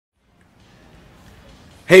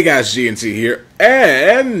Hey guys, GNT here,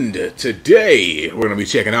 and today we're gonna be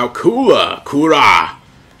checking out Coora.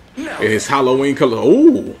 It is Halloween color.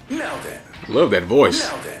 Oh, love that voice.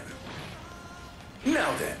 All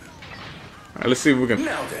right, let's see if we can.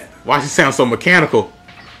 Why does it sound so mechanical?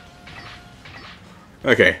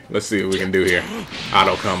 Okay, let's see what we can do here.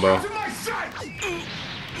 Auto combo.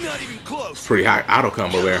 Not even close. It's pretty high auto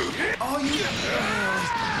combo there.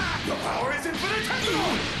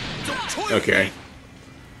 Okay.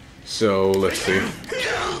 So let's see.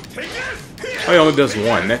 Oh, he only does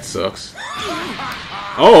one. That sucks.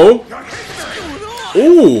 Oh.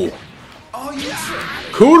 Ooh.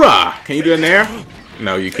 Coora. Can you do it in there?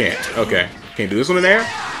 No, you can't. Okay. Can you do this one in there?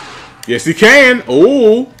 Yes, he can.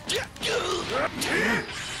 Ooh.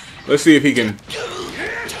 Let's see if he can.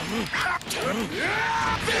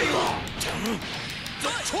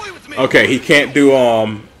 Okay, he can't do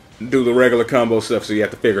the regular combo stuff, so you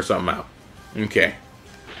have to figure something out. Okay.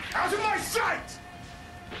 Out of my sight!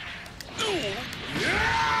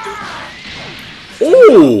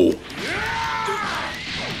 Ooh!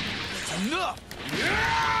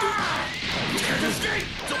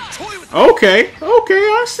 Okay,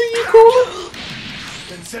 I see you, Coora.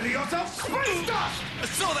 Consider yourself space dust! I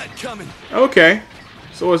saw that coming. Okay.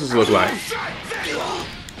 So what's this look like?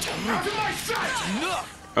 Out of my sight!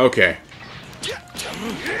 Okay.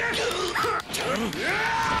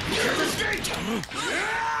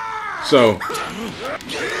 So,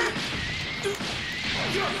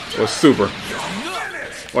 what's super?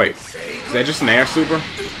 Wait, is that just an air super?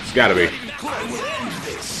 It's gotta be.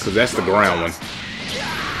 Because that's the ground one.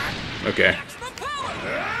 Okay.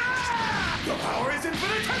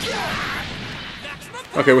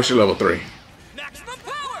 Okay, what's your level 3?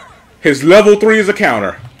 His level 3 is a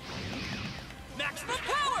counter.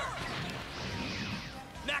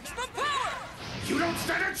 You don't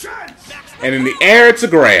stand a chance! And in the air, it's a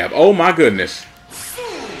grab. Oh my goodness.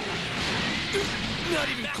 Not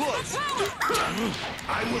even close.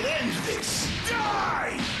 I will end this.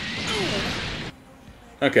 Die!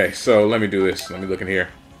 Okay, so let me do this. Let me look in here.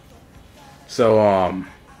 So,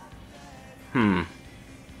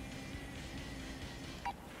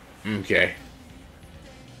 okay.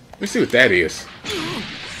 Let me see what that is.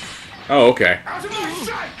 Oh, okay. Out of my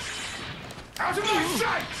sight! Out of my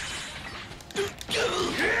sight!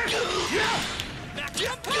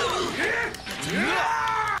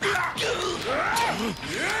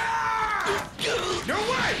 No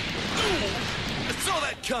way! I saw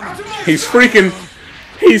that coming. He's freaking,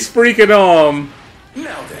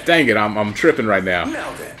 dang it, I'm tripping right now.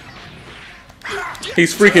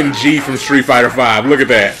 He's freaking G from Street Fighter 5. Look at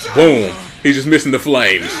that. Boom. He's just missing the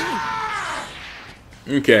flames.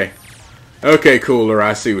 Okay. Okay, Cooler,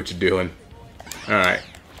 I see what you're doing. Alright.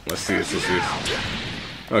 Let's see this.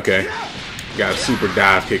 Okay. Got a super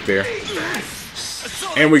dive kick there.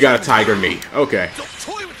 And we got a tiger knee. Okay.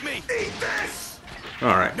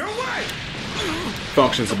 Alright.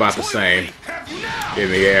 Functions about the same in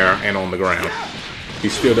the air and on the ground. He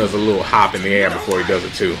still does a little hop in the air before he does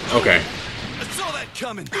it too. Okay.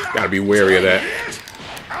 Gotta be wary of that.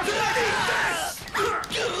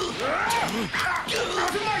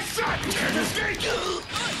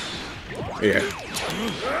 Yeah.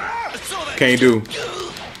 Can't do.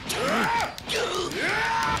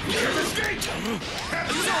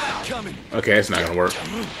 Okay, it's not gonna work.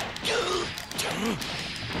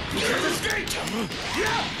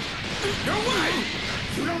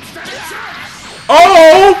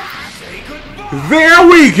 Oh! There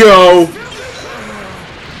we go!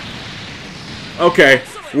 Okay,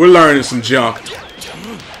 we're learning some junk.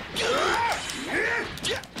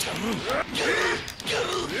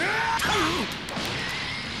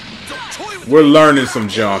 We're learning some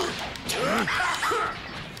junk.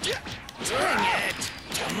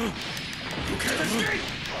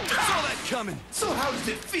 So how does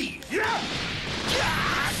it feel?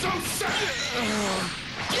 So sad.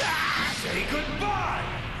 Say goodbye.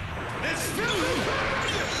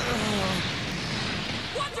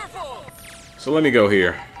 Wonderful. So let me go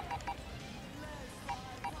here.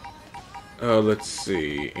 Let's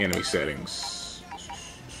see. Enemy settings.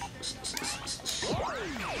 So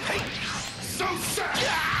sad.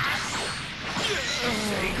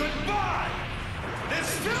 Say goodbye.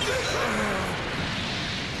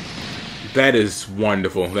 That is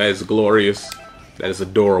wonderful. That is glorious. That is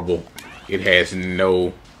adorable. It has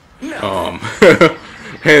no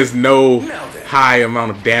has no high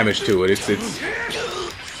amount of damage to it.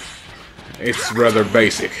 It's rather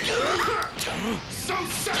basic.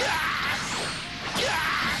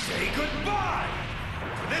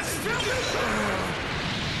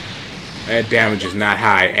 That damage is not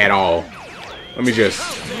high at all. Let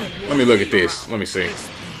me look at this. Let me see.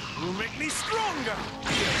 Will make me stronger.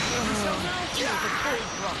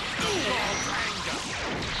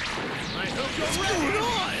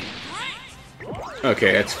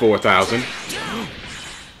 Okay, that's 4,000.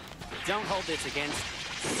 Don't hold this against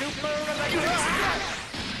Super Electric.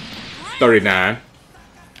 39.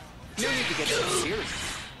 No need to get so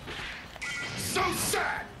serious. So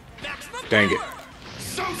sad. Dang it.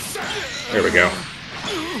 So sad. There we go.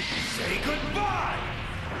 Say goodbye.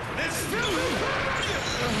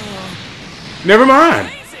 Never mind.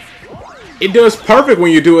 It does perfect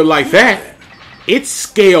when you do it like that. It's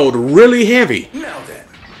scaled really heavy. Now then.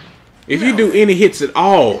 If you do any hits at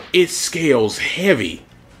all, it scales heavy.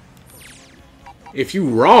 If you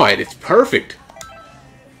raw it, it's perfect.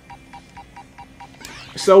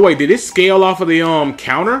 So wait, did it scale off of the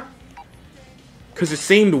counter? Because it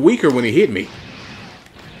seemed weaker when it hit me.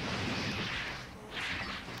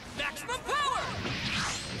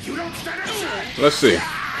 You don't stand a chance. Let's see.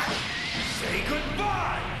 Say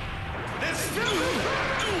goodbye.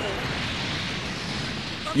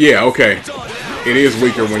 Yeah, okay. It is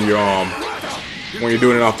weaker when you're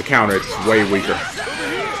doing it off the counter. It's way weaker.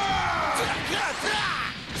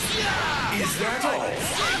 Is that all?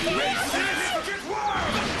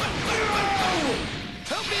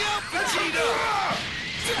 Help me out, Vegeta!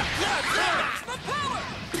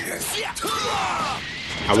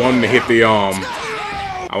 I want him to hit the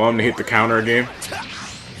I want him to hit the counter again.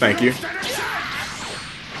 Thank you. Scream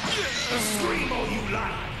all you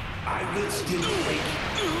like. I will still wait.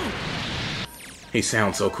 He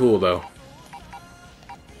sounds so cool though.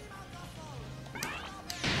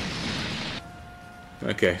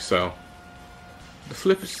 Okay, so the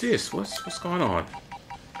flip is this. What's going on?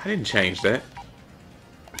 I didn't change that.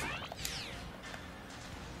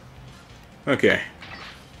 Okay.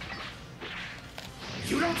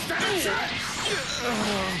 You don't stand a chance.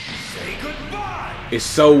 Say goodbye. It's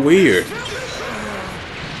so weird.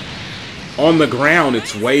 On the ground,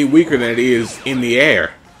 it's way weaker than it is in the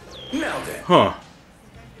air. Now then. Huh.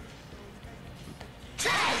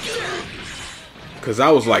 Because I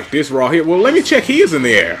was like, this raw here. Well, let me check his in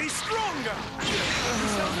the air. Be stronger.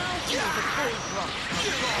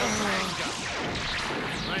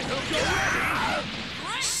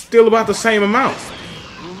 Still about the same amount.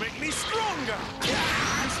 Will make me stronger.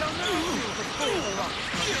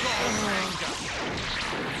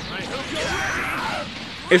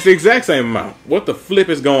 It's the exact same amount. What the flip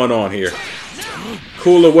is going on here?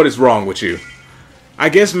 Cooler, what is wrong with you? I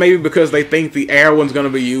guess maybe because they think the air one's going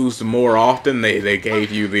to be used more often, they gave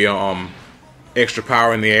you the extra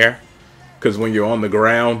power in the air. Because when you're on the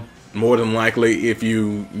ground, more than likely, if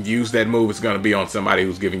you use that move, it's going to be on somebody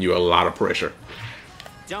who's giving you a lot of pressure.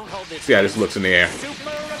 Don't hold this. See how this looks in the air. Super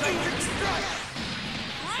Electric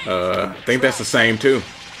Strike. I think that's the same too.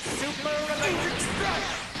 Super Electric Strike.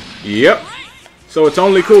 Yep. So it's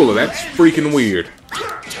only Cooler. That's freaking weird.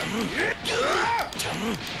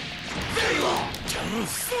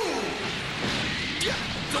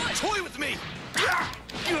 Don't toy with me.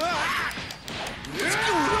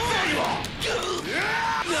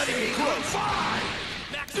 Not even close. Out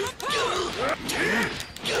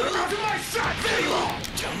of my sight.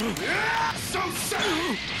 So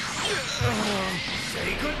sad.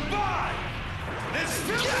 Say goodbye.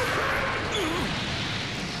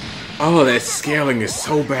 Oh, that scaling is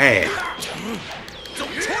so bad.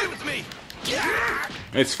 Don't toy with me.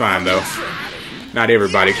 It's fine though. Not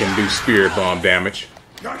everybody can do spirit bomb damage.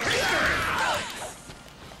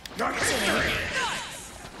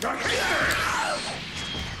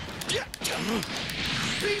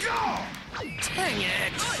 Be gone. Dang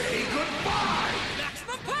it. Say goodbye.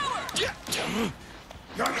 Maximum power.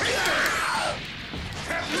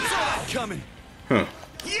 Saw that coming. Huh.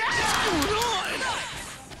 What's going on?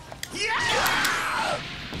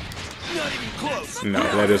 Not even close. No,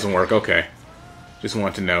 that doesn't work. Okay. Just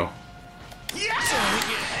want to know.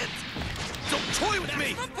 Don't toy with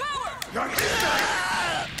me.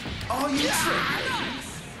 All you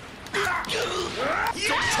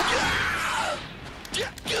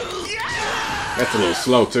That's a little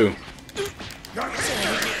slow too. I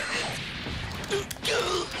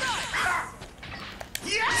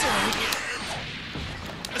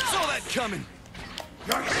saw that coming.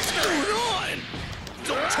 What's going on?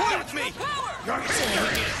 Don't toy with me.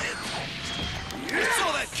 I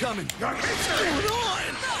saw that coming. What's going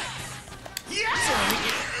on?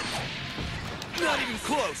 Not even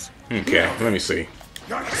close. Okay, let me see.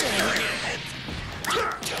 What's going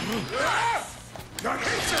on?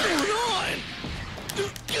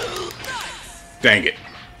 Dang it.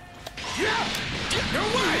 No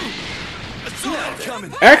way. I saw that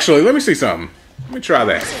coming. Actually, let me see something. Let me try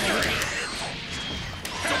that.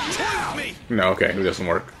 Don't toy with me. No, okay, it doesn't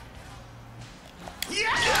work.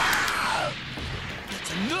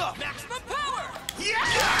 That's enough. Maximum power.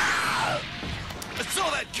 I saw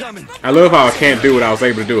that coming. I love how I can't do what I was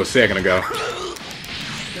able to do a second ago.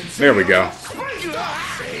 There we go. Don't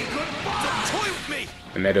toy with me.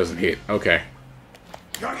 And that doesn't hit. Okay.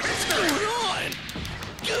 What's going on?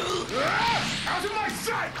 Out of my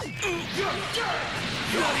sight!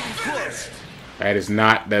 You're not even close.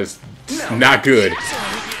 That's not good.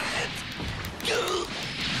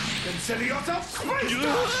 Consider yourself squeezed!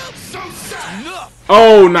 So sad! Enough.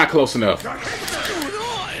 Oh, not close enough. What's going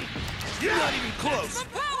on? You're not even close.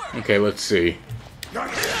 Okay, let's see. It's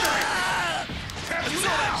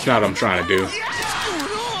not what I'm trying to do. What's going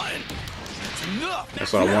on? That's enough.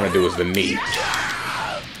 That's what I want to do is the knee.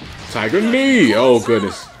 Tiger knee! Oh,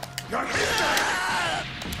 goodness.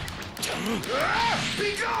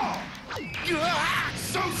 Be gone!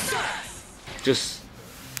 So sad! Just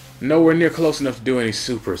nowhere near close enough to do any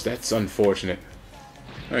supers. That's unfortunate.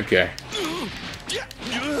 Okay.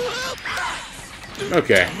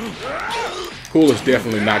 Okay. Cool is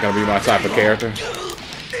definitely not going to be my type of character. What's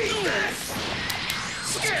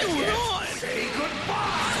going on?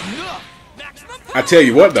 Enough. I tell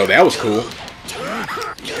you what, though, that was cool. I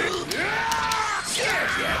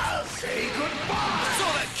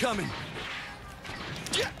saw that coming.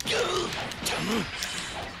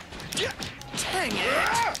 Dang it.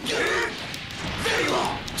 There you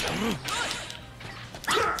are!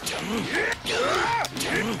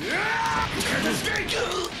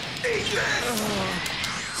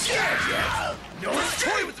 Don't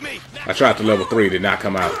toy with me. I tried to level 3, did not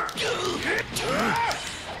come out. I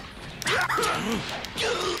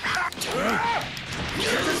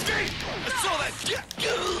saw that.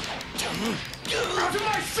 Out of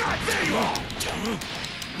my sight! There you are!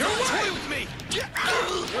 No Don't way! toy with me.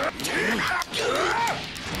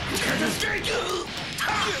 Can't escape!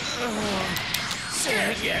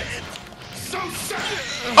 So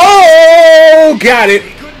sad! Oh, got it.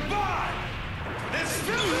 Goodbye!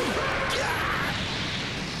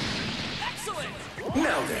 Excellent.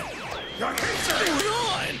 Now then, What's going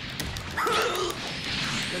on?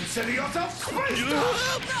 consider yourself squeezed!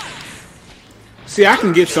 See, I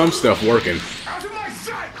can get some stuff working. Out of my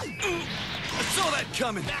sight! I saw that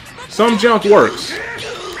coming. Some junk works.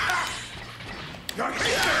 Not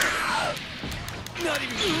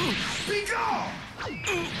even. Be gone!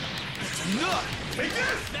 That's enough. Take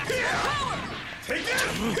this! Here! Take this!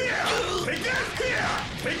 Here! Take this! Here!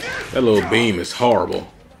 Take this! That little beam is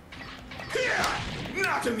horrible. Here!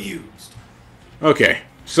 Not amused! Okay,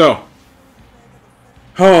 so.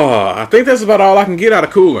 I think that's about all I can get out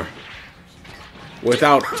of Cooler.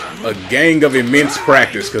 Without a gang of immense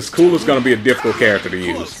practice, because Cooler's going to be a difficult character to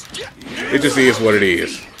use. It just is what it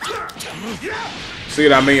is. See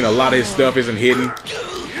what I mean? A lot of his stuff isn't hidden.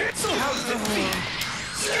 So how does it feel?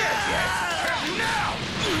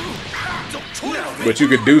 But you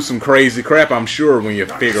could do some crazy crap, I'm sure, when you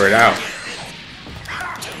figure it out.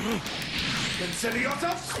 Consider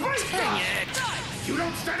yourself squeezed! You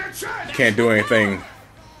don't stand a chance! Can't do anything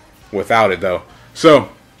without it, though. So,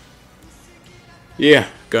 yeah,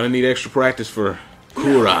 gonna need extra practice for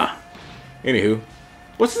Coora. Anywho,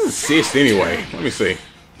 what's his assist anyway? Let me see.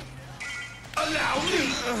 Allow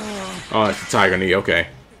me! Oh, it's the Tiger Knee, okay.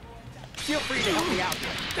 Feel free to help me out here.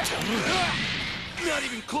 Not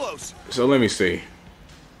even close. So let me see.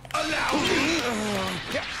 Allow me!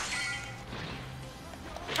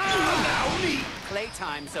 Allow me!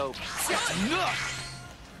 Playtime, so That's enough.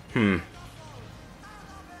 feel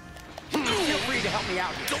free to help me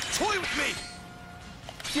out here. Don't toy with me.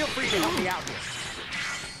 Feel free to help me out here.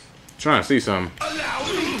 Trying to see something. Allow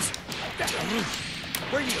me!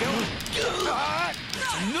 Where are you going?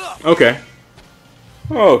 That's enough. Okay.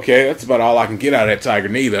 Okay, that's about all I can get out of that Tiger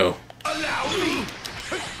Knee, though. Allow me!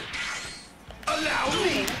 Allow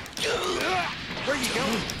me! Where are you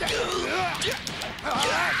going?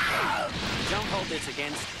 Don't hold this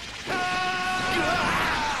against.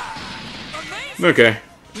 Okay.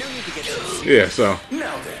 No need to get so Yeah, so.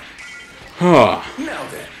 Now then, Huh. now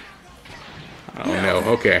then, I don't know.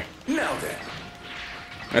 Okay. now then,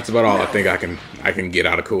 That's about all I think I can get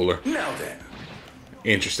out of Cooler. now then,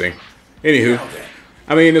 Interesting. Anywho, now then.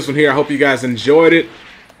 I mean, this one here, I hope you guys enjoyed it.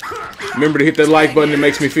 Remember to hit that like button, it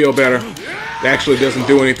makes me feel better. It actually doesn't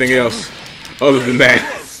do anything else other than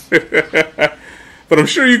that. But I'm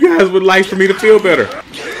sure you guys would like for me to feel better.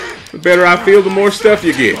 The better I feel, the more stuff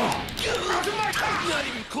you get. Not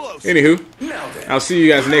even close. Anywho, Now then. I'll see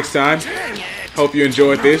you guys next time. Hope you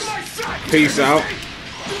enjoyed this. Peace out.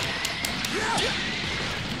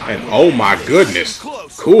 And oh my goodness.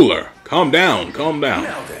 Cooler. Calm down. Calm down.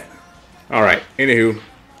 Alright, anywho,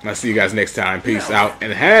 I'll see you guys next time. Peace out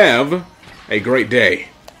and have a great day.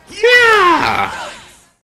 Yeah!